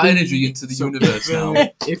that energy into the So universe now.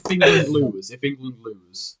 If England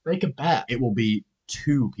lose, Make a bet. it will be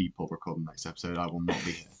 2 people recording next episode. I will not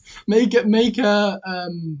be here. Make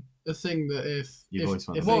a thing that Your voice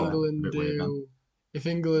went if a bit England weird then. do if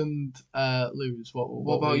England lose,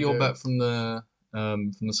 What about your bet from the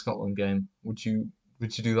Scotland game? Would you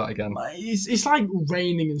do that again? It's like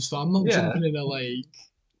raining and stuff. I'm not Yeah. jumping in a lake.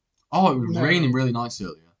 Oh, it was No. raining really nice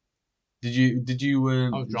earlier. Did you? I was did you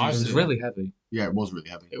driving. It was see really heavy. Yeah, it was really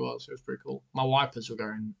heavy. It was pretty cool. My wipers were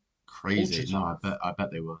going. Crazy. Ultra No, tough. I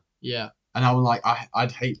bet they were. Yeah. And I was like,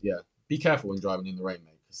 I'd hate. Yeah, be careful when driving in the rain,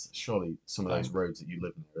 mate, because surely some of those roads that you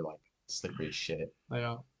live in are like slippery as shit. They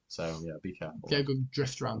are. So yeah, be careful. Get a good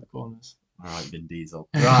drift around the corners. All right, Vin Diesel.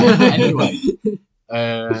 Right. Anyway,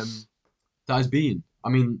 that has been. I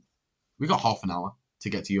mean, we got half an hour to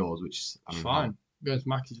get to yours, which is, I mean, Fine. Going to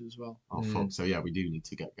Mackey's as well. Oh fuck. So yeah, we do need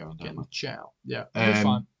to get going. Get Don't we? my chow. Yeah. It's Um,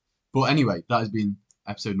 fine. But anyway, that has been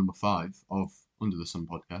episode number 5 of Under the Sun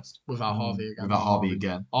podcast. Without Harvey again. Without Harvey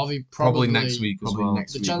again. Harvey Probably next week as Probably well.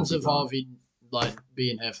 next The week chance will of be gone. Harvey like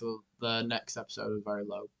being here for the next episode is very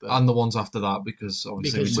low. But And the ones after that, because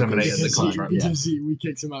obviously we terminated the contract. Because we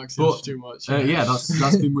kicked him out 'cause it But, was too much. Yeah,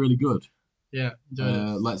 that's been really good. Yeah. enjoyed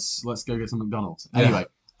it. Let's go get some McDonald's. Yeah. Anyway,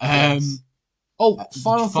 Oh,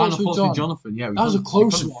 final thoughts with John. Jonathan. Yeah, we That was a couldn't-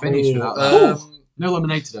 close couldn't one. finish without that. Um, No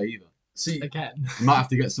lemonade today either. see, Again. We might have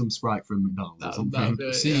to get some Sprite from McDonald's or That'll something. do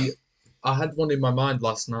it, see, yeah. I had one in my mind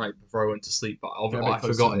last night before I went to sleep, but Get a bit I closer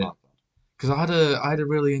to forgot the it mic. because I had a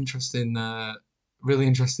really interesting night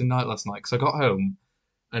last night. Because I got home,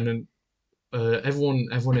 and then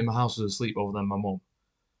everyone in my house was asleep other than my mum,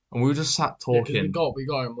 and we were just sat Yeah, 'cause talking. we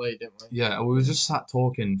got him late, didn't we? Yeah, we were just sat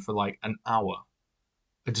talking for like an hour,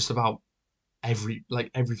 just about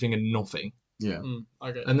everything and nothing. Yeah.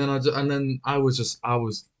 Okay. And then I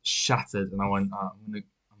was shattered, and I went, I'm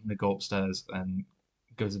gonna go upstairs and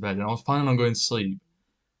go to bed. And I was planning on going to sleep,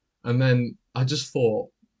 and then I just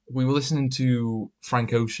thought we were listening to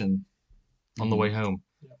Frank Ocean on the way home.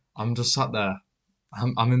 Yeah. I'm just sat there.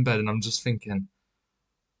 I'm in bed, and I'm just thinking,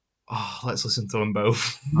 oh, let's listen to them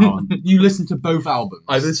both. Oh, you listened to both albums.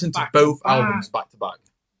 I listened to Back to both back. albums back to back.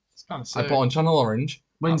 It's kind of I sick. put on Channel Orange,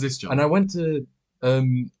 When's this, John? and I went to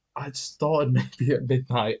I started maybe at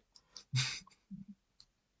midnight.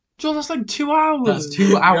 John, that's like 2 hours. That's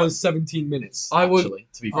 2 hours 17 minutes. I would- actually,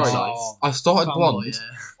 to be Right. precise. Oh, I started family, Blonde.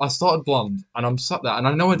 yeah. I started Blonde, and I'm sat there, and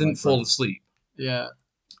I know I didn't Right, fall right. asleep. Yeah.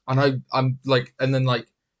 And I'm like, and then like,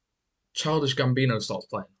 Childish Gambino starts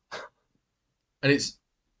playing, and it's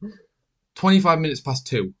 25 minutes past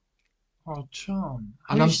 2, Oh, John.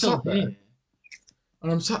 How And are I'm you still sat there. here?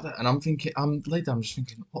 and I'm sat there, and I'm thinking, I'm laid down, just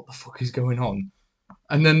thinking, what the fuck is going on?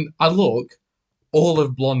 And then I look, all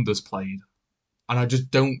of Blonde has played, and I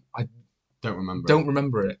just don't Don't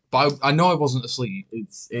remember. it. But I know I wasn't asleep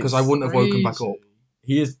It's because I wouldn't have woken back up. Crazy.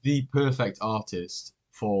 He is the perfect artist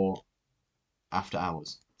for after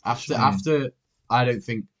hours. After Hmm. after, I don't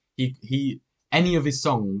think he any of his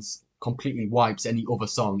songs completely wipes any other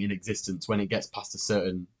song in existence when it gets past a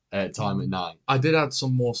certain time at night. I did add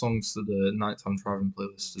some more songs to the nighttime driving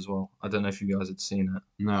playlist as well. I don't know if you guys had seen it.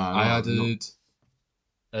 No, I not- added.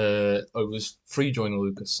 It was 3 Joyner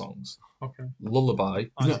Lucas songs. Okay. Lullaby.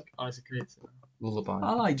 Isaac hates it. Lullaby.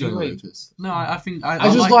 I like Do you Joe hate- Lucas. No, I think I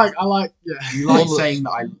like, yeah. you like Lull- saying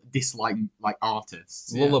that I dislike like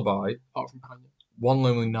artists. Yeah. Lullaby, Apart from Kanye. One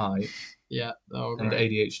Lonely Night, Yeah, they're all and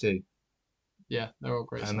great. ADHD. Yeah, they're all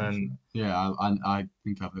great. And songs. then Yeah, I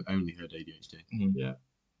think I've only heard ADHD. Yeah.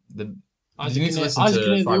 The, Isaac you need can to hear- listen Isaac to can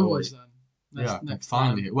hear the Fire other Away. ones then. Yeah, Next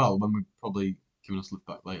finally. time. Well, when we're probably giving us lift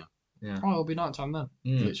back later. yeah. Oh, it'll be night time then.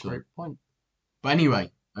 Mm. Literally. Great point. But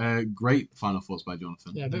anyway, great final thoughts by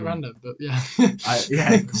Jonathan. Yeah, a bit Mm. random, but yeah.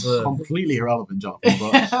 Yeah, It's, completely irrelevant, Jonathan.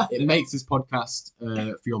 But it makes this podcast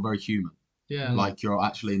feel very human. yeah. Like you're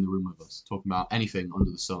actually in the room with us, talking about anything under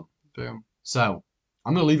the sun. Boom. So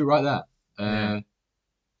I'm gonna leave it right there. Yeah.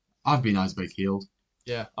 I've been Isaac Healed,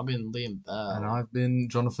 Yeah, I've been Liam Bell. And I've been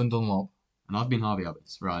Jonathan Dunlop. and I've been Harvey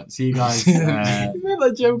Abbott. Right, see you guys. You made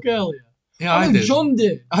that joke earlier. Yeah, I I know did. John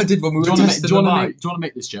did. I did when we Do were you testing the mic. want to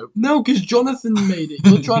make this joke? No, because Jonathan made it.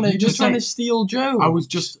 You're trying to You just say- steal Joe. I was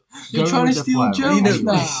just. You're going trying with to the steal flow. jokes Anyway,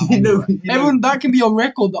 now. anyway. Everyone, that can be on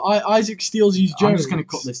record that Isaac steals his jokes. I'm just gonna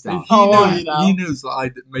cut this down. Oh, are knows, you now? he knows that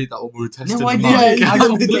I made that when we were testing No, the I mic. didn't. Yeah, I yeah,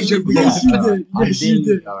 completely yes, forgot. yes, you Alright, did. I Yes, you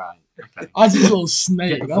did. All right. Okay. Isaac's a little snake.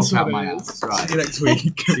 Get the That's fuck out what of my it house. is. Right. See you next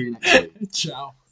week. See you next week. Ciao.